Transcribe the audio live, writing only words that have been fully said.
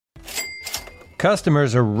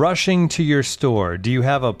Customers are rushing to your store. Do you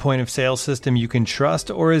have a point of sale system you can trust,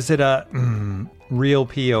 or is it a real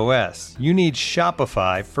POS? You need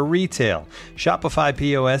Shopify for retail. Shopify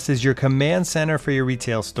POS is your command center for your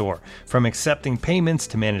retail store. From accepting payments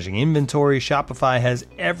to managing inventory, Shopify has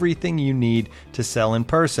everything you need to sell in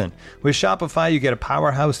person. With Shopify, you get a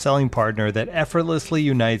powerhouse selling partner that effortlessly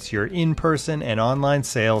unites your in-person and online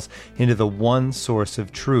sales into the one source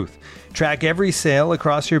of truth. Track every sale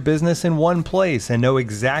across your business in one place and know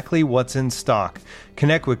exactly what's in stock.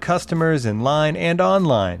 Connect with customers in line and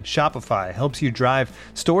online. Shopify helps you drive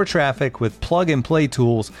store traffic with plug-and-play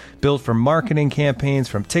tools built for marketing campaigns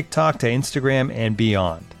from TikTok to Instagram and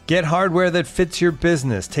beyond. Get hardware that fits your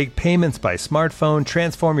business. Take payments by smartphone,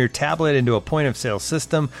 transform your tablet into a point-of-sale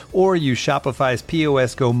system, or use Shopify's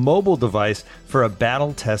POS Go mobile device for a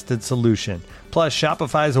battle-tested solution. Plus,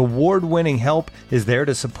 Shopify's award-winning help is there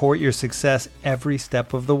to support your success every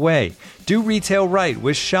step of the way. Do retail right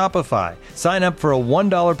with Shopify. Sign up for a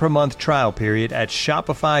 $1 per month trial period at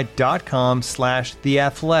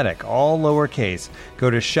shopify.com/theathletic, all lowercase. Go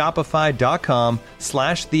to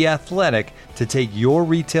shopify.com/theathletic to take your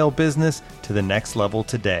retail business to the next level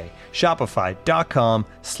today.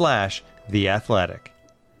 Shopify.com/theathletic.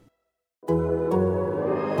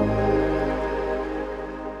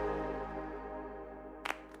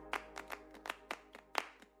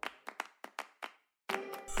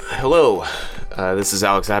 Hello, this is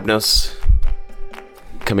Alex Abnos,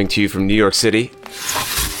 coming to you from New York City,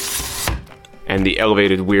 and the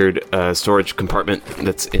elevated weird storage compartment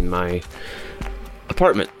that's in my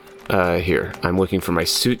apartment here. I'm looking for my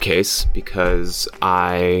suitcase because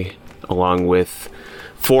I, along with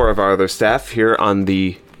 4 of our other staff here on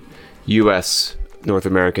the U.S. North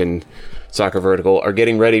American Soccer Vertical, are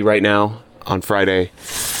getting ready right now on Friday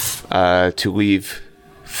to leave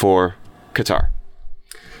for Qatar.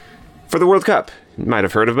 For the World Cup. You might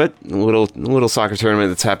have heard of it. A little soccer tournament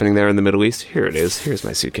that's happening there in the Middle East. Here it is. Here's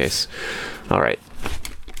my suitcase. All right.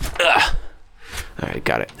 All right,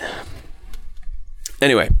 got it.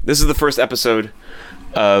 Anyway, this is the first episode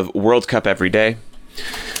of World Cup Every Day.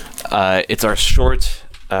 It's our short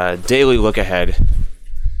daily look ahead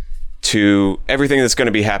to everything that's going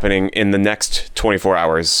to be happening in the next 24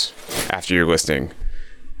 hours after you're listening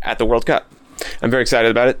at the World Cup. I'm very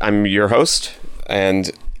excited about it. I'm your host,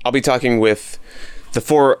 and I'll be talking with the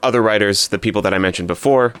 4 other writers, the people that I mentioned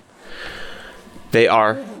before. They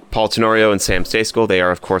are Paul Tenorio and Sam Stejskal. They are,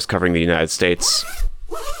 of course, covering the United States.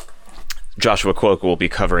 Joshua Cuoco will be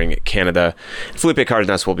covering Canada. Felipe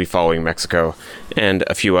Cardenas will be following Mexico and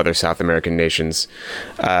a few other South American nations.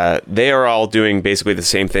 They are all doing basically the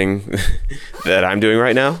same thing that I'm doing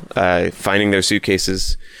right now, finding their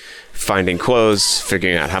suitcases, finding clothes,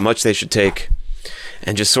 figuring out how much they should take,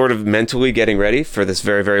 and just sort of mentally getting ready for this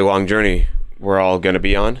very, very long journey we're all going to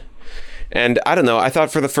be on. And I don't know, I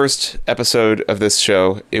thought for the first episode of this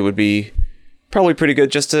show, it would be probably pretty good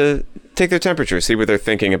just to take their temperature, see what they're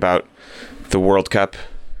thinking about the World Cup,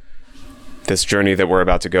 this journey that we're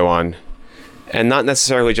about to go on, and not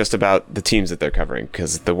necessarily just about the teams that they're covering,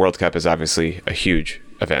 because the World Cup is obviously a huge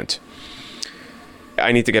event.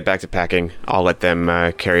 I need to get back to packing. I'll let them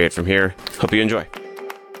carry it from here. Hope you enjoy.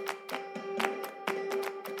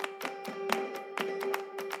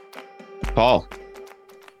 Paul.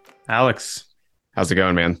 Alex. How's it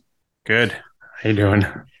going, man? Good. How you doing?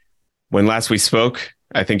 When last we spoke,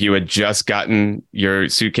 I think you had just gotten your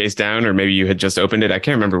suitcase down, or maybe you had just opened it. I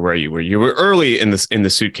can't remember where you were. You were early in the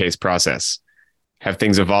suitcase process. Have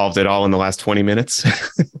things evolved at all in the last 20 minutes?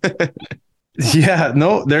 Yeah,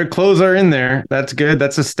 no, their clothes are in there. That's good.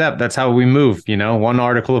 That's a step. That's how we move, one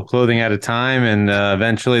article of clothing at a time. And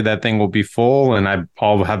eventually that thing will be full. And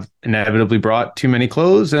I'll have inevitably brought too many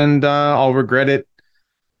clothes, and I'll regret it,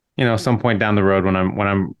 some point down the road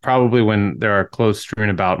when there are clothes strewn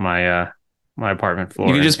about my apartment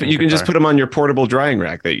floor. You can just put them on your portable drying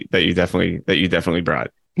rack that you definitely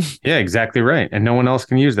brought. Yeah, exactly right. And no one else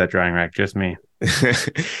can use that drying rack, just me.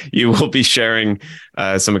 You will be sharing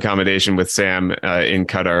some accommodation with Sam in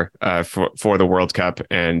Qatar for the World Cup,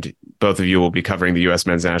 and both of you will be covering the U.S.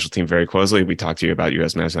 men's national team very closely. We talk to you about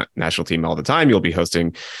U.S. men's national team all the time. You'll be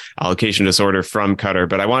hosting Allocation Disorder from Qatar,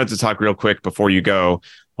 but I wanted to talk real quick before you go,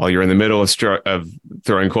 while you're in the middle of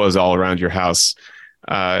throwing clothes all around your house.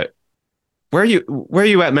 Where are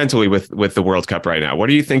you at mentally with the World Cup right now? What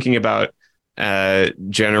are you thinking about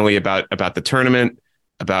generally about the tournament,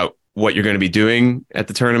 about what you're going to be doing at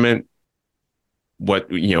the tournament, what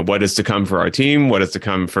is to come for our team, what is to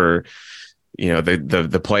come for,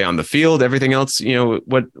 the play on the field, everything else,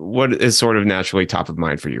 what is sort of naturally top of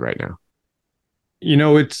mind for you right now?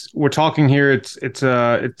 we're talking here.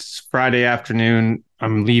 It's Friday afternoon.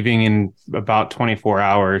 I'm leaving in about 24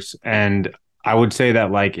 hours, and I would say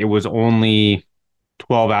that like it was only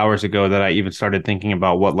 12 hours ago that I even started thinking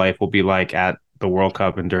about what life will be like at the World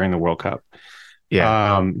Cup and during the World Cup.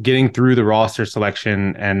 Yeah. Getting through the roster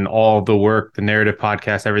selection and all the work, the narrative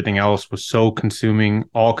podcast, everything else was so consuming,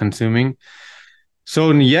 all consuming.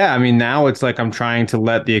 So yeah, I mean, now it's like I'm trying to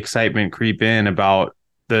let the excitement creep in about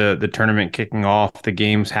the tournament kicking off, the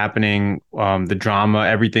games happening, the drama,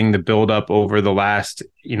 everything, the build up over the last,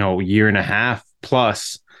 year and a half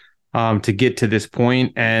plus, to get to this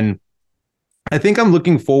point. And I think I'm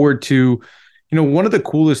looking forward to, one of the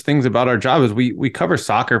coolest things about our job is we cover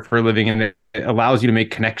soccer for a living, and it allows you to make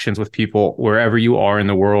connections with people wherever you are in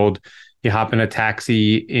the world. You hop in a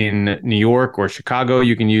taxi in New York or Chicago,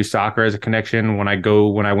 you can use soccer as a connection. When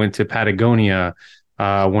I went to Patagonia,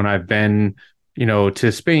 when I've been,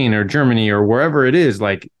 to Spain or Germany or wherever it is,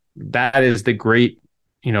 like that is the great,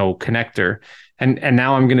 connector. And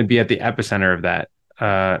now I'm going to be at the epicenter of that,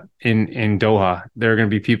 in Doha. There are going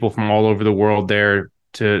to be people from all over the world there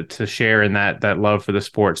to share in that love for the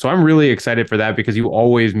sport. So I'm really excited for that, because you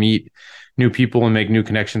always meet new people and make new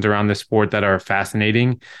connections around this sport that are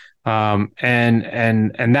fascinating. And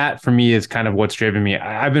that for me is kind of what's driven me.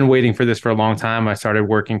 I've been waiting for this for a long time. I started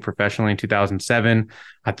working professionally in 2007.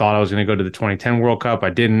 I thought I was going to go to the 2010 World Cup.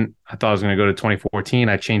 I didn't. I thought I was going to go to 2014.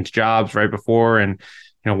 I changed jobs right before, and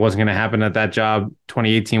it wasn't going to happen at that job.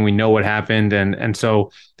 2018, we know what happened, and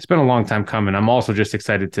so it's been a long time coming. I'm also just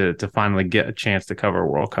excited to finally get a chance to cover a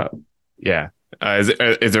World Cup. Yeah. Is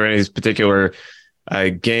there any particular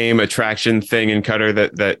game attraction thing in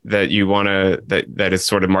Qatar that you want to that is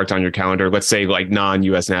sort of marked on your calendar? Let's say like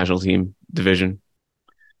non-US national team division.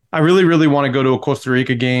 I really, really want to go to a Costa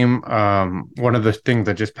Rica game. One of the things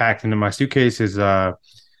that just packed into my suitcase is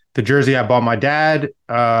the jersey I bought my dad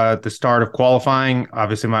at the start of qualifying.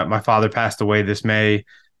 Obviously, my father passed away this May.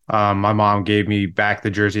 My mom gave me back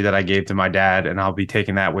the jersey that I gave to my dad, and I'll be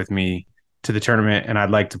taking that with me to the tournament. And I'd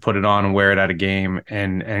like to put it on and wear it at a game,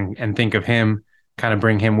 and think of him, kind of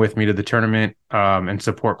bring him with me to the tournament, and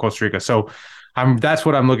support Costa Rica. So that's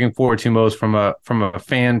what I'm looking forward to most from a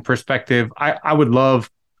fan perspective. I would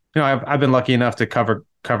love, I've been lucky enough to cover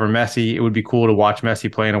Messi. It would be cool to watch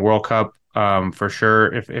Messi play in a World Cup, for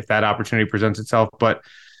sure, if that opportunity presents itself. But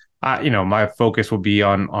my focus will be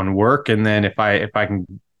on work, and then if I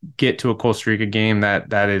can get to a Costa Rica game,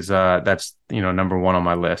 that's number one on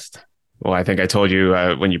my list. Well, I think I told you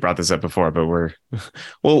when you brought this up before, but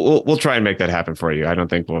we'll try and make that happen for you. I don't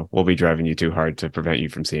think we'll be driving you too hard to prevent you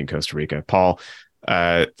from seeing Costa Rica. Paul,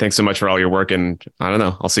 thanks so much for all your work, and I don't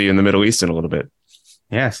know, I'll see you in the Middle East in a little bit.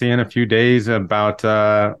 Yeah, see you in a few days. About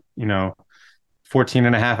 14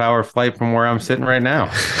 and a half hour flight from where I'm sitting right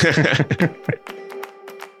now.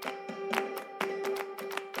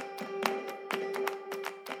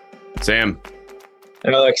 Sam.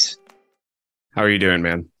 Alex. How are you doing,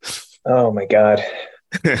 man? Oh my God.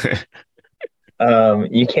 You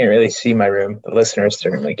can't really see my room. The listeners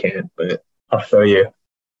certainly can't, but I'll show you.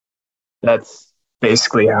 That's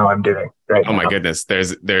basically how I'm doing right now. Oh my goodness.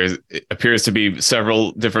 There's it appears to be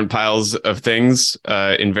several different piles of things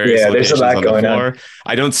in various locations there's a lot on going the floor. on.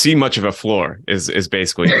 I don't see much of a floor is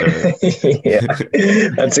basically yeah,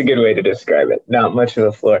 that's a good way to describe it. Not much of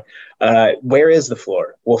a floor. Where is the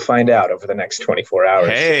floor? We'll find out over the next 24 hours.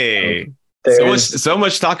 Hey. So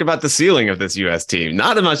much talk about the ceiling of this U.S. team.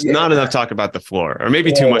 Not enough talk about the floor, or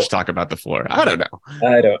maybe too much talk about the floor. I don't know.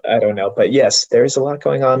 I don't know. But yes, there's a lot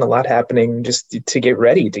going on, a lot happening just to get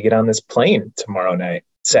ready to get on this plane tomorrow night,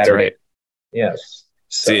 Saturday. Right. Yes.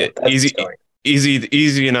 So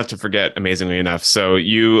easy enough to forget, amazingly enough. So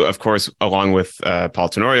you, of course, along with Paul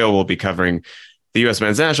Tenorio, will be covering the U.S.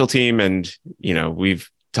 men's national team. And, we've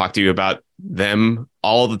talked to you about them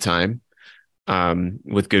all the time.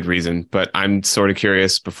 With good reason, but I'm sort of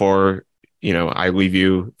curious before, I leave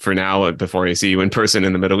you for now, before I see you in person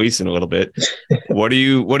in the Middle East in a little bit. What are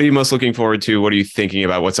you most looking forward to? What are you thinking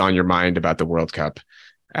about? What's on your mind about the World Cup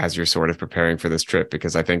as you're sort of preparing for this trip?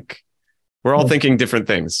 Because I think we're all thinking different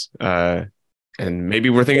things, and maybe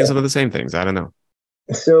we're thinking some of the same things. I don't know.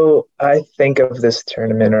 So I think of this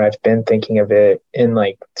tournament, or I've been thinking of it in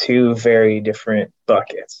like two very different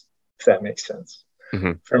buckets, if that makes sense.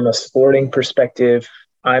 Mm-hmm. From a sporting perspective,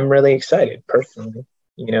 I'm really excited personally.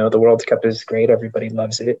 The World Cup is great. Everybody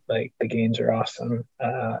loves it. Like, the games are awesome.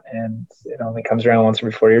 And it only comes around once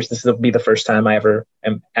every 4 years. This will be the first time I ever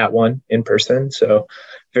am at one in person. So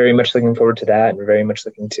very much looking forward to that, and very much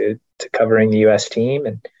looking to covering the U.S. team,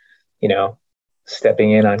 and,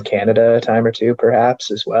 stepping in on Canada a time or two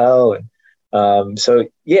perhaps as well. And So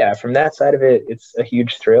yeah, from that side of it, it's a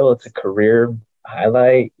huge thrill. It's a career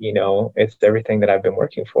highlight. You know, it's everything that I've been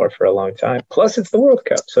working for a long time. Plus, it's the World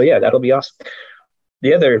Cup. So yeah, that'll be awesome.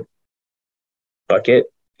 The other bucket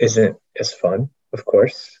isn't as fun, of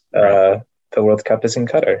course. The World Cup is in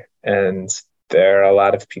Qatar, and there are a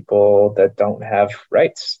lot of people that don't have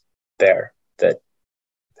rights there that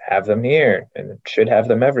have them here and should have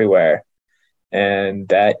them everywhere. And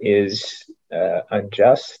that is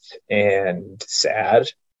unjust and sad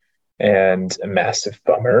and a massive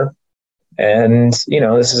bummer. And, you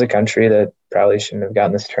know, this is a country that probably shouldn't have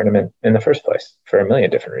gotten this tournament in the first place for a million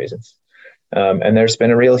different reasons. And there's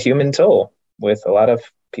been a real human toll with a lot of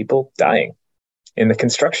people dying in the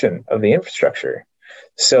construction of the infrastructure.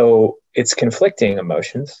 So it's conflicting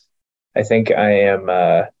emotions. I think I am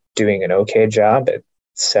doing an okay job at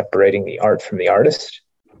separating the art from the artist,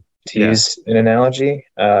 to use an analogy.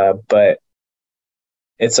 But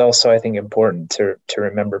it's also, I think, important to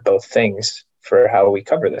remember both things for how we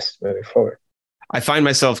cover this moving forward. I find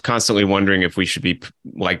myself constantly wondering if we should be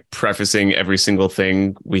like prefacing every single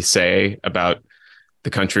thing we say about the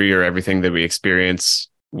country or everything that we experience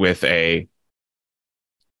with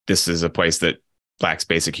this is a place that lacks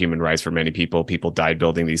basic human rights for many people. People died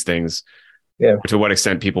building these things. Yeah. To what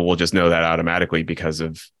extent people will just know that automatically because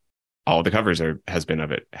of all the coverage there has been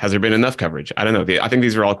of it. Has there been enough coverage? I don't know. I think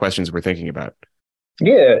these are all questions we're thinking about.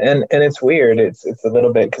 Yeah. And it's weird. It's a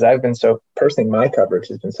little bit, because I've been personally, my coverage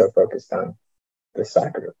has been so focused on the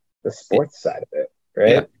soccer, the sports side of it. Right.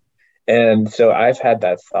 Yeah. And so I've had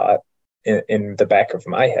that thought in the back of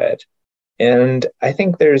my head. And I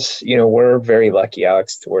think we're very lucky,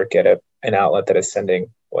 Alex, to work at an outlet that is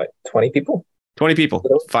sending 20 people? 20 people,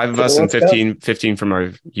 5 of us and 15 from our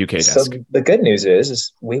UK desk. So the good news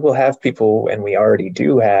is we will have people, and we already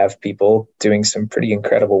do have people doing some pretty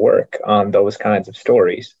incredible work on those kinds of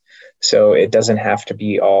stories. So it doesn't have to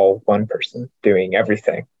be all one person doing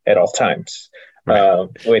everything at all times, right.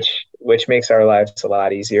 Which makes our lives a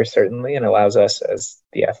lot easier, certainly, and allows us as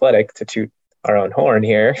The Athletic to toot our own horn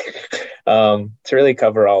here, to really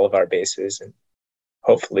cover all of our bases and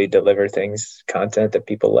hopefully deliver content that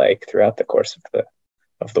people like throughout the course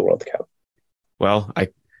of the World Cup. Well,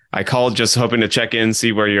 I called just hoping to check in,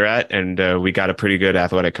 see where you're at, and we got a pretty good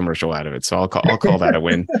Athletic commercial out of it. So I'll call that a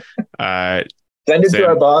win. Send it to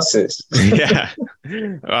our bosses. Yeah.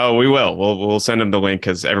 Oh, we will. We'll send them the link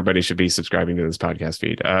because everybody should be subscribing to this podcast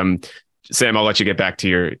feed. Sam, I'll let you get back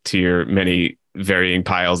to your many varying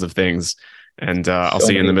piles of things, and I'll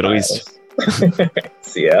see you in the Middle East.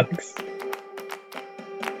 See you, Alex.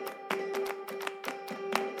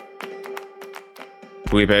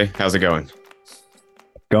 Felipe, how's it going?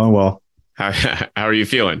 Going well. How are you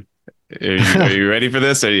feeling? Are you ready for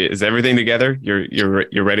this? Is everything together?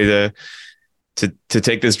 You're ready to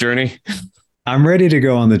take this journey? I'm ready to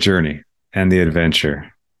go on the journey and the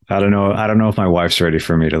adventure. I don't know if my wife's ready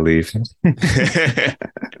for me to leave.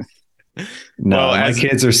 No, my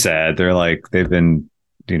kids are sad. They're like, they've been,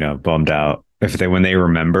 bummed out when they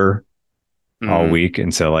remember all week.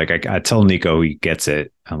 And so like, I tell Nico, he gets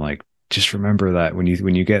it. I'm like, just remember that when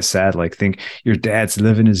you get sad, like think your dad's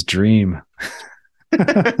living his dream. Why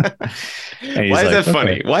is that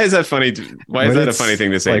funny? Why is that funny? Why is that a funny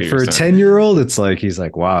thing to say? Like for a 10-year-old, it's like, he's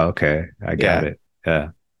like, wow, okay, I got it. Yeah.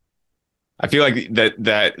 I feel like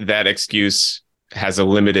that excuse has a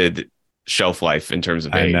limited shelf life in terms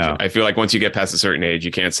of age. I feel like once you get past a certain age,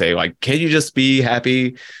 you can't say like, can you just be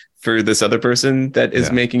happy for this other person that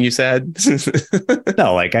is making you sad?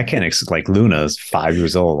 No, like I can't like Luna's 5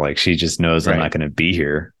 years old. Like she just knows I'm not going to be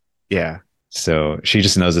here. Yeah. So she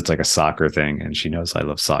just knows it's like a soccer thing, and she knows I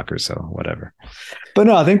love soccer. So whatever. But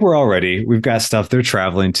no, I think we're all ready. We've got stuff. They're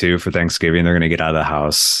traveling too for Thanksgiving. They're going to get out of the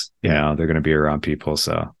house. You know, they're going to be around people.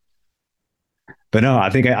 So, but no,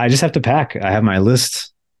 I think I just have to pack. I have my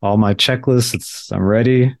list, all my checklists. I'm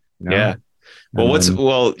ready. Yeah.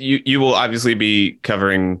 Well, you will obviously be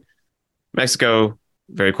covering Mexico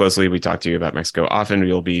very closely. We talk to you about Mexico often.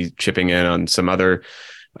 You'll be chipping in on some other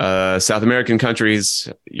South American countries,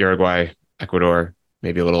 Uruguay, Ecuador,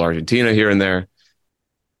 maybe a little Argentina here and there.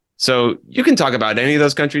 So you can talk about any of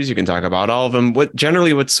those countries. You can talk about all of them. What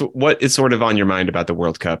is sort of on your mind about the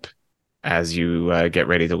World Cup as you get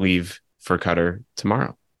ready to leave for Qatar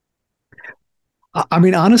tomorrow? I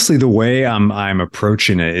mean, honestly, the way I'm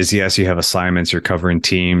approaching it is, yes, you have assignments, you're covering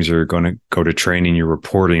teams, you're going to go to training, you're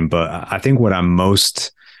reporting. But I think what I'm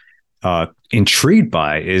most intrigued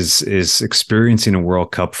by is experiencing a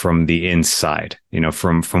World Cup from the inside,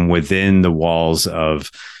 from within the walls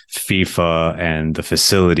of FIFA and the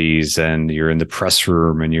facilities, and you're in the press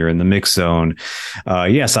room and you're in the mix zone.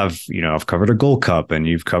 Yes, I've covered a Gold Cup, and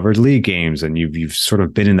you've covered league games, and you've sort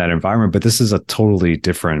of been in that environment, but this is a totally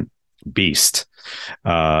different beast.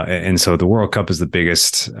 And so the World Cup is the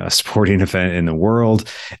biggest sporting event in the world,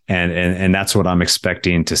 and that's what I'm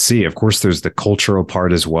expecting to see. Of course, there's the cultural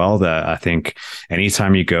part as well, that I think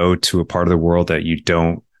anytime you go to a part of the world that you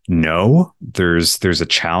don't know, there's a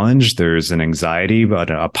challenge, there's an anxiety, but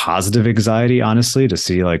a positive anxiety, honestly, to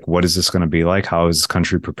see like, what is this going to be like? How is this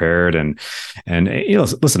country prepared? And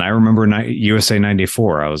listen, I remember USA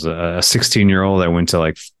 94. I was a 16-year-old. I went to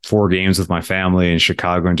like 4 games with my family in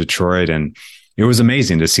Chicago and Detroit, and it was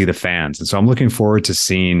amazing to see the fans. And so I'm looking forward to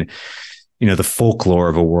seeing, the folklore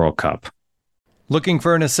of a World Cup. Looking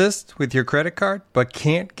for an assist with your credit card, but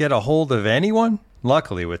can't get a hold of anyone?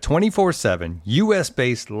 Luckily, with 24/7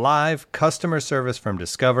 US-based live customer service from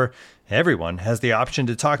Discover, everyone has the option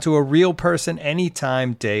to talk to a real person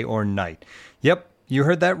anytime, day or night. Yep, you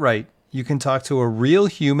heard that right. You can talk to a real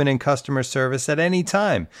human in customer service at any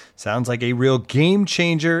time. Sounds like a real game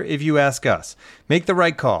changer if you ask us. Make the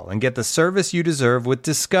right call and get the service you deserve with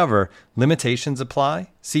Discover. Limitations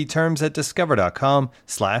apply. See terms at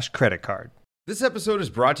discover.com/creditcard. This episode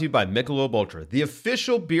is brought to you by Michelob Ultra, the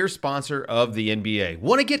official beer sponsor of the NBA.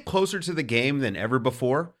 Want to get closer to the game than ever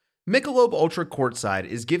before? Michelob Ultra Courtside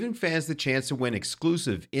is giving fans the chance to win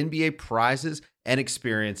exclusive NBA prizes and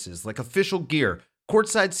experiences like official gear,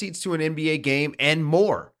 courtside seats to an NBA game, and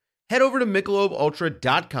more. Head over to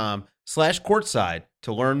MichelobUltra.com/courtside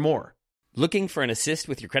to learn more. Looking for an assist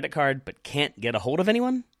with your credit card but can't get a hold of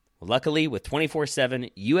anyone? Well, luckily, with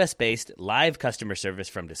 24/7 US-based live customer service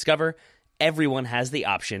from Discover, everyone has the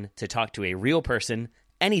option to talk to a real person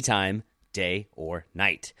anytime, day or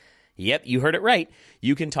night. Yep, you heard it right.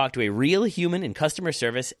 You can talk to a real human in customer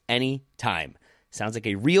service anytime. Sounds like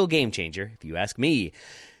a real game changer, if you ask me.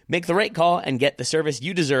 Make the right call and get the service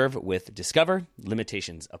you deserve with Discover.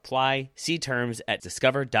 Limitations apply. See terms at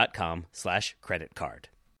discover.com/creditcard.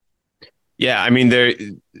 Yeah, I mean,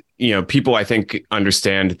 people I think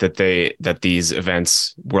understand that these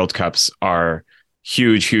events, World Cups, are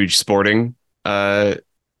huge sporting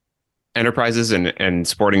enterprises and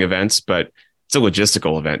sporting events, but it's a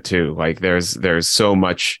logistical event too. Like there's so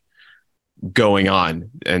much going on,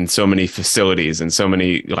 and so many facilities, and so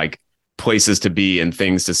many like places to be, and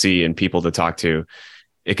things to see, and people to talk to.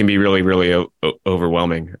 It can be really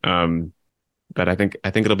overwhelming. But I think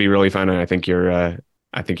it'll be really fun, and I think you're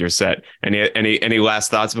set. Any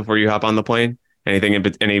last thoughts before you hop on the plane?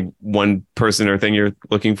 Any one person or thing you're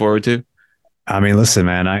looking forward to? I mean, listen,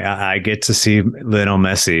 man, I get to see Lionel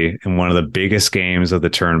Messi in one of the biggest games of the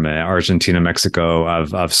tournament, Argentina, Mexico.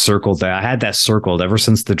 I've circled that. I had that circled ever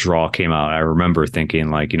since the draw came out. I remember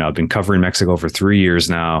thinking like, I've been covering Mexico for 3 years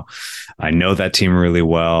now. I know that team really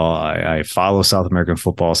well. I follow South American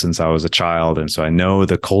football since I was a child. And so I know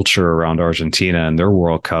the culture around Argentina and their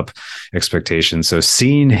World Cup expectations. So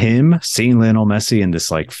seeing Lionel Messi in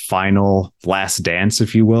this like final last dance,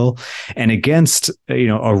 if you will, and against,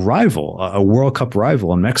 a rival, a World Cup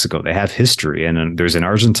rival in Mexico. They have history, and there's an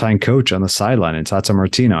Argentine coach on the sideline in Tata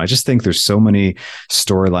Martino. I just think there's so many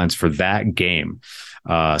storylines for that game.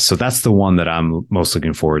 So that's the one that I'm most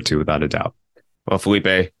looking forward to, without a doubt. Well,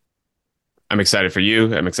 Felipe, I'm excited for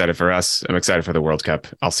you. I'm excited for us. I'm excited for the World Cup.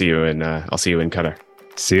 I'll see you in Qatar.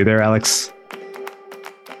 See you there, Alex.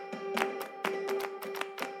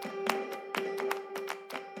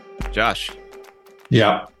 Josh.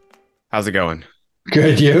 Yeah. How's it going?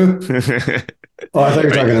 Good, you? Oh, I thought you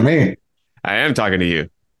were talking to me. I am talking to you.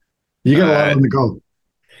 You got a lot on the go.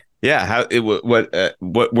 Yeah.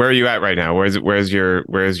 Where are you at right now? Where's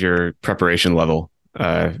your preparation level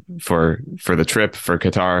for the trip, for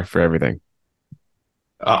Qatar, for everything?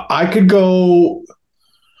 I could go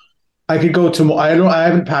tomorrow. I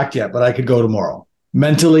haven't packed yet, but I could go tomorrow.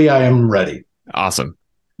 Mentally, I am ready. Awesome.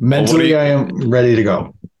 Mentally, I am ready to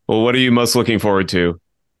go. Well, what are you most looking forward to?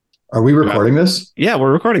 Are we recording this? Yeah,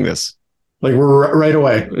 we're recording this. Like we're right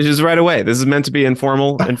away. Just right away. This is meant to be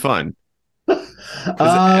informal and fun. And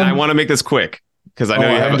I want to make this quick because I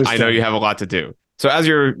know you have a lot to do. So as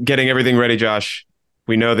you're getting everything ready, Josh,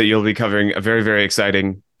 we know that you'll be covering a very, very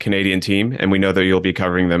exciting Canadian team, and we know that you'll be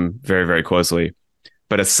covering them very, very closely.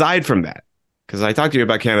 But aside from that, because I talk to you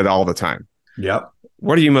about Canada all the time. Yep.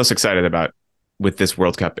 What are you most excited about with this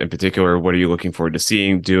World Cup in particular? What are you looking forward to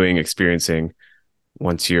seeing, doing, experiencing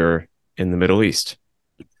once you're in the Middle East?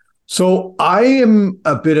 So I am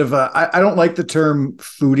a bit of I don't like the term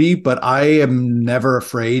foodie, but I am never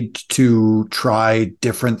afraid to try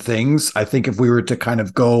different things. I think if we were to kind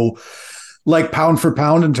of go like pound for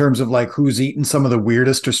pound in terms of like who's eaten some of the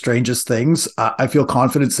weirdest or strangest things, I feel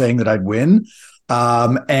confident saying that I'd win.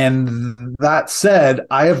 And that said,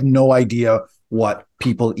 I have no idea what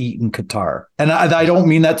people eat in Qatar. And I don't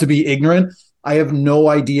mean that to be ignorant. I have no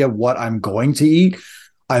idea what I'm going to eat.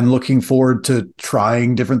 I'm looking forward to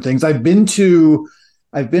trying different things. I've been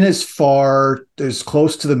as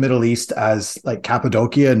close to the Middle East as like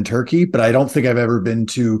Cappadocia and Turkey, but I don't think I've ever been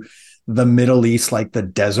to the Middle East, like the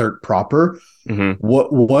desert proper. Mm-hmm.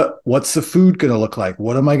 What's the food going to look like?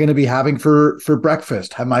 What am I going to be having for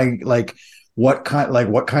breakfast? Am I like, what am I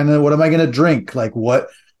going to drink? Like what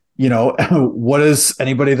is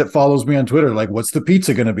anybody that follows me on Twitter? Like, what's the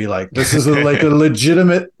pizza going to be like? This is like a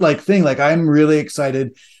legitimate like thing. Like, I'm really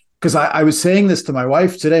excited because I was saying this to my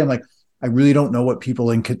wife today. I'm like, I really don't know what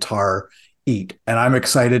people in Qatar eat. And I'm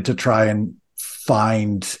excited to try and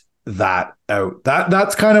find that out.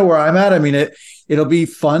 That's kind of where I'm at. I mean, it'll be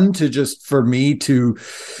fun to just for me to,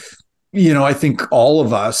 I think all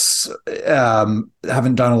of us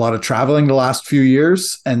haven't done a lot of traveling the last few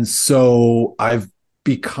years. And so I've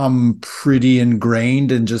become pretty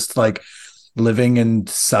ingrained in just like living in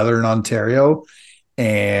Southern Ontario,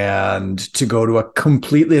 and to go to a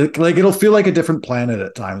completely like it'll feel like a different planet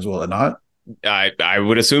at times, will it not? I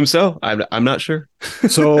would assume so. I'm not sure.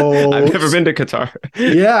 So I've never been to Qatar.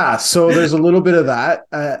 Yeah, so there's a little bit of that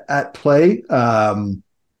at play.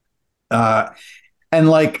 And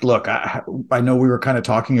like, look, I know we were kind of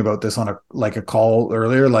talking about this on a call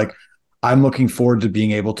earlier. Like, I'm looking forward to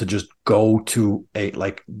being able to just go to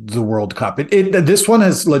the World Cup. This one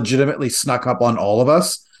has legitimately snuck up on all of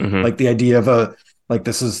us. Mm-hmm. Like the idea of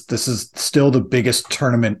this is still the biggest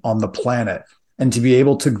tournament on the planet, and to be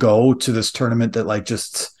able to go to this tournament that like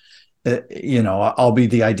just, I'll be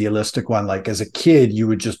the idealistic one. Like as a kid, you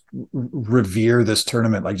would just revere this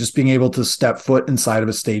tournament. Like just being able to step foot inside of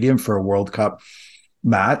a stadium for a World Cup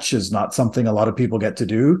match is not something a lot of people get to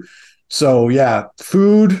do. So yeah,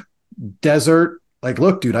 food, desert. Like,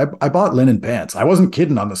 look, dude, I bought linen pants. I wasn't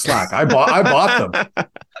kidding on the Slack. I bought them.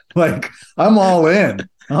 Like, I'm all in.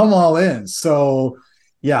 So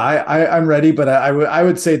yeah, I'm ready, but I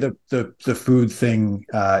would say the food thing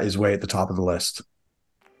is way at the top of the list.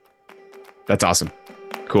 That's awesome.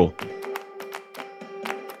 Cool.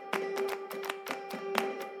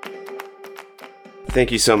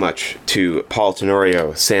 Thank you so much to Paul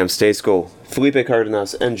Tenorio, Sam Stejskal, Felipe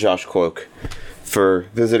Cardenas, and Josh Cloak for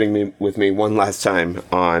visiting with me one last time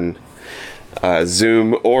on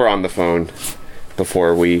Zoom or on the phone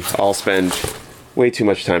before we all spend way too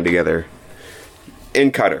much time together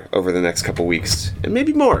in Qatar over the next couple weeks, and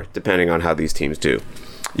maybe more, depending on how these teams do.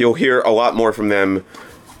 You'll hear a lot more from them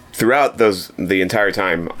throughout the entire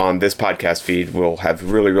time on this podcast feed. We'll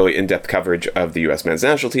have really, really in-depth coverage of the U.S. men's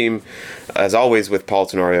national team, as always with Paul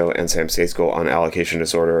Tenorio and Sam Stejskal on allocation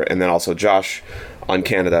disorder, and then also Josh on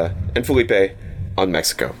Canada and Felipe on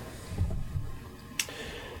Mexico.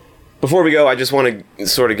 Before we go, I just want to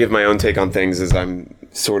sort of give my own take on things as I'm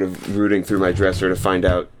sort of rooting through my dresser to find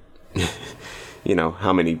out,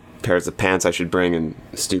 how many pairs of pants I should bring and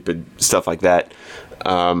stupid stuff like that.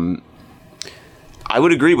 I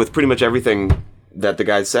would agree with pretty much everything that the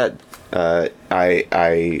guys said.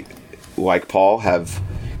 I like Paul, have,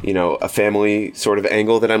 a family sort of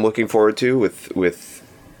angle that I'm looking forward to with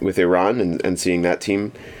Iran and seeing that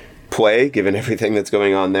team play, given everything that's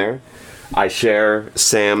going on there. I share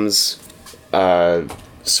Sam's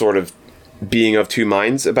sort of being of two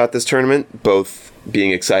minds about this tournament, both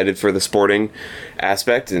being excited for the sporting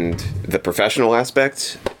aspect and the professional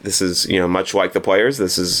aspect. This is, much like the players.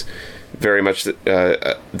 This is very much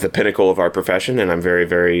the pinnacle of our profession, and I'm very,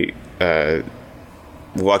 very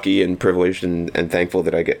lucky and privileged and thankful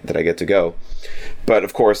that I get to go. But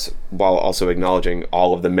of course, while also acknowledging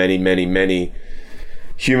all of the many, many, many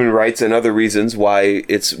human rights and other reasons why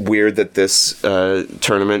it's weird that this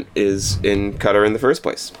tournament is in Qatar in the first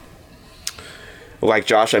place. Like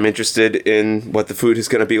Josh, I'm interested in what the food is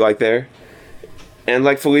going to be like there. And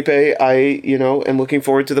like Felipe, I am looking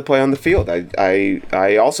forward to the play on the field.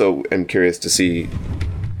 I also am curious to see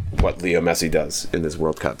what Leo Messi does in this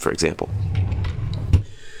World Cup, for example.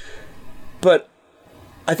 But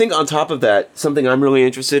I think on top of that, something I'm really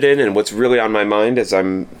interested in and what's really on my mind as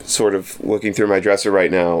I'm sort of looking through my dresser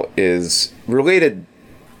right now is related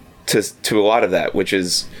to a lot of that, which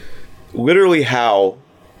is literally how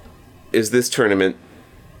is this tournament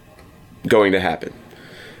going to happen?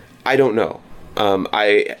 I don't know.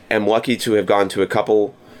 I am lucky to have gone to a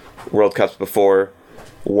couple World Cups before,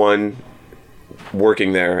 one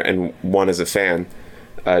working there and one as a fan,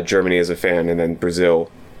 Germany as a fan, and then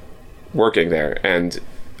Brazil working there. And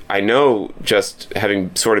I know, just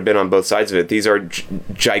having sort of been on both sides of it, these are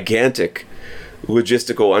gigantic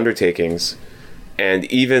logistical undertakings. And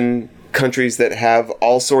even countries that have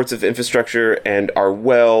all sorts of infrastructure and are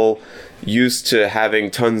well used to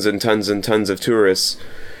having tons and tons and tons of tourists,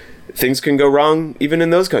 things can go wrong even in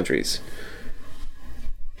those countries.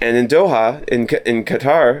 And in Doha, in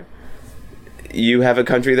Qatar, you have a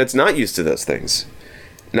country that's not used to those things.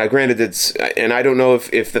 Now, granted, and I don't know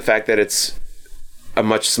if the fact that it's a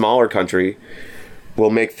much smaller country will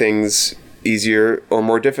make things easier or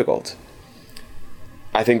more difficult.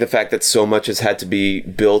 I think the fact that so much has had to be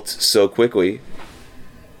built so quickly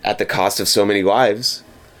at the cost of so many lives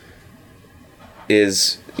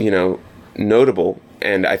is, notable.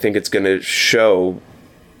 And I think it's going to show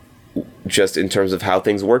just in terms of how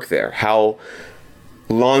things work there. How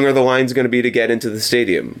long are the lines going to be to get into the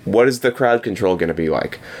stadium? What is the crowd control going to be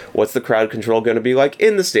like? What's the crowd control going to be like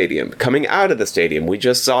in the stadium, coming out of the stadium? We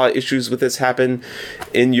just saw issues with this happen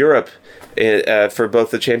in Europe for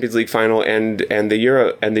both the Champions League final and the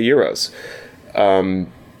Euros.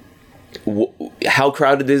 How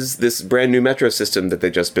crowded is this brand new metro system that they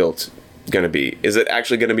just built going to be? Is it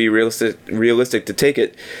actually going to be realistic to take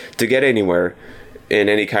it to get anywhere in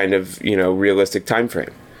any kind of realistic time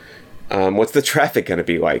frame? What's the traffic going to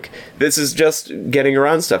be like? This is just getting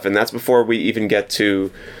around stuff, and that's before we even get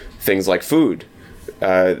to things like food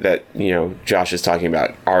that Josh is talking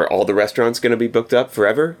about. Are all the restaurants going to be booked up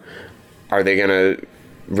forever? Are they going to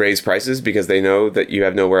raise prices because they know that you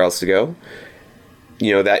have nowhere else to go?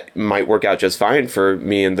 That might work out just fine for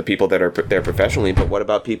me and the people that are there professionally, but what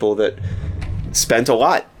about people that spent a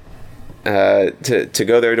lot to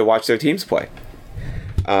go there to watch their teams play?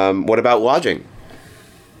 What about lodging?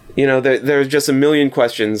 There's just a million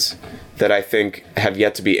questions that I think have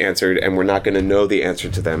yet to be answered, and we're not going to know the answer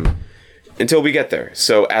to them until we get there.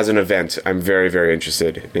 So as an event, I'm very, very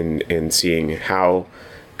interested in seeing how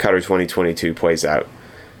Qatar 2022 plays out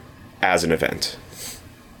as an event.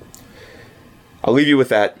 I'll leave you with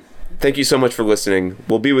that. Thank you so much for listening.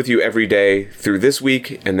 We'll be with you every day through this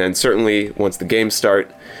week, and then certainly once the games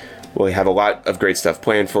start, we'll have a lot of great stuff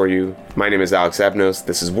planned for you. My name is Alex Abnos.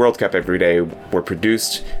 This is World Cup Every Day. We're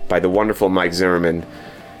produced by the wonderful Mike Zimmerman.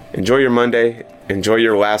 Enjoy your Monday. Enjoy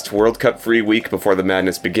your last World Cup free week before the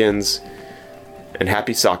madness begins. And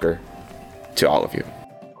happy soccer to all of you.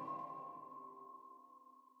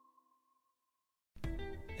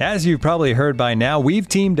 As you've probably heard by now, we've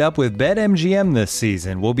teamed up with BetMGM this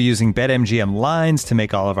season. We'll be using BetMGM lines to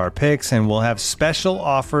make all of our picks, and we'll have special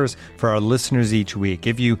offers for our listeners each week.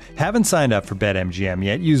 If you haven't signed up for BetMGM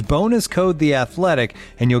yet, use bonus code The Athletic,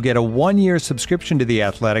 and you'll get a 1-year subscription to The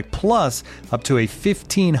Athletic, plus up to a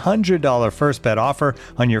 $1,500 first bet offer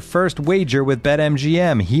on your first wager with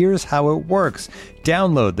BetMGM. Here's how it works.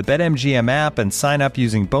 Download the BetMGM app and sign up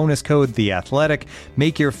using bonus code The Athletic.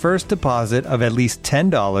 Make your first deposit of at least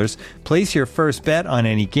 $10. Place your first bet on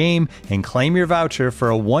any game and claim your voucher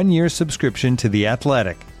for a 1-year subscription to The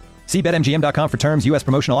Athletic. See BetMGM.com for terms. U.S.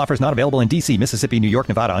 promotional offers not available in D.C., Mississippi, New York,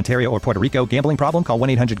 Nevada, Ontario, or Puerto Rico. Gambling problem? Call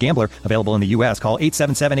 1-800-GAMBLER. Available in the U.S. Call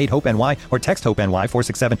 877-8-HOPE-NY or text HOPE-NY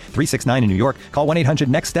 467-369 in New York. Call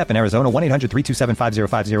 1-800-NEXT-STEP in Arizona.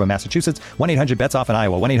 1-800-327-5050 in Massachusetts. 1-800-BETS-OFF in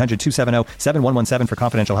Iowa. 1-800-270-7117 for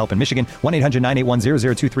confidential help in Michigan.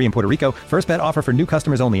 1-800-981-0023 in Puerto Rico. First bet offer for new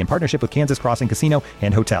customers only in partnership with Kansas Crossing Casino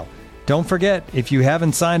and Hotel. Don't forget, if you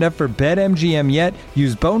haven't signed up for BetMGM yet,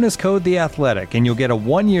 use bonus code The Athletic, and you'll get a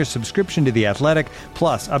 1-year subscription to The Athletic,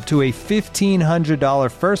 plus up to a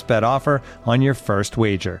 $1,500 first bet offer on your first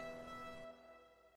wager.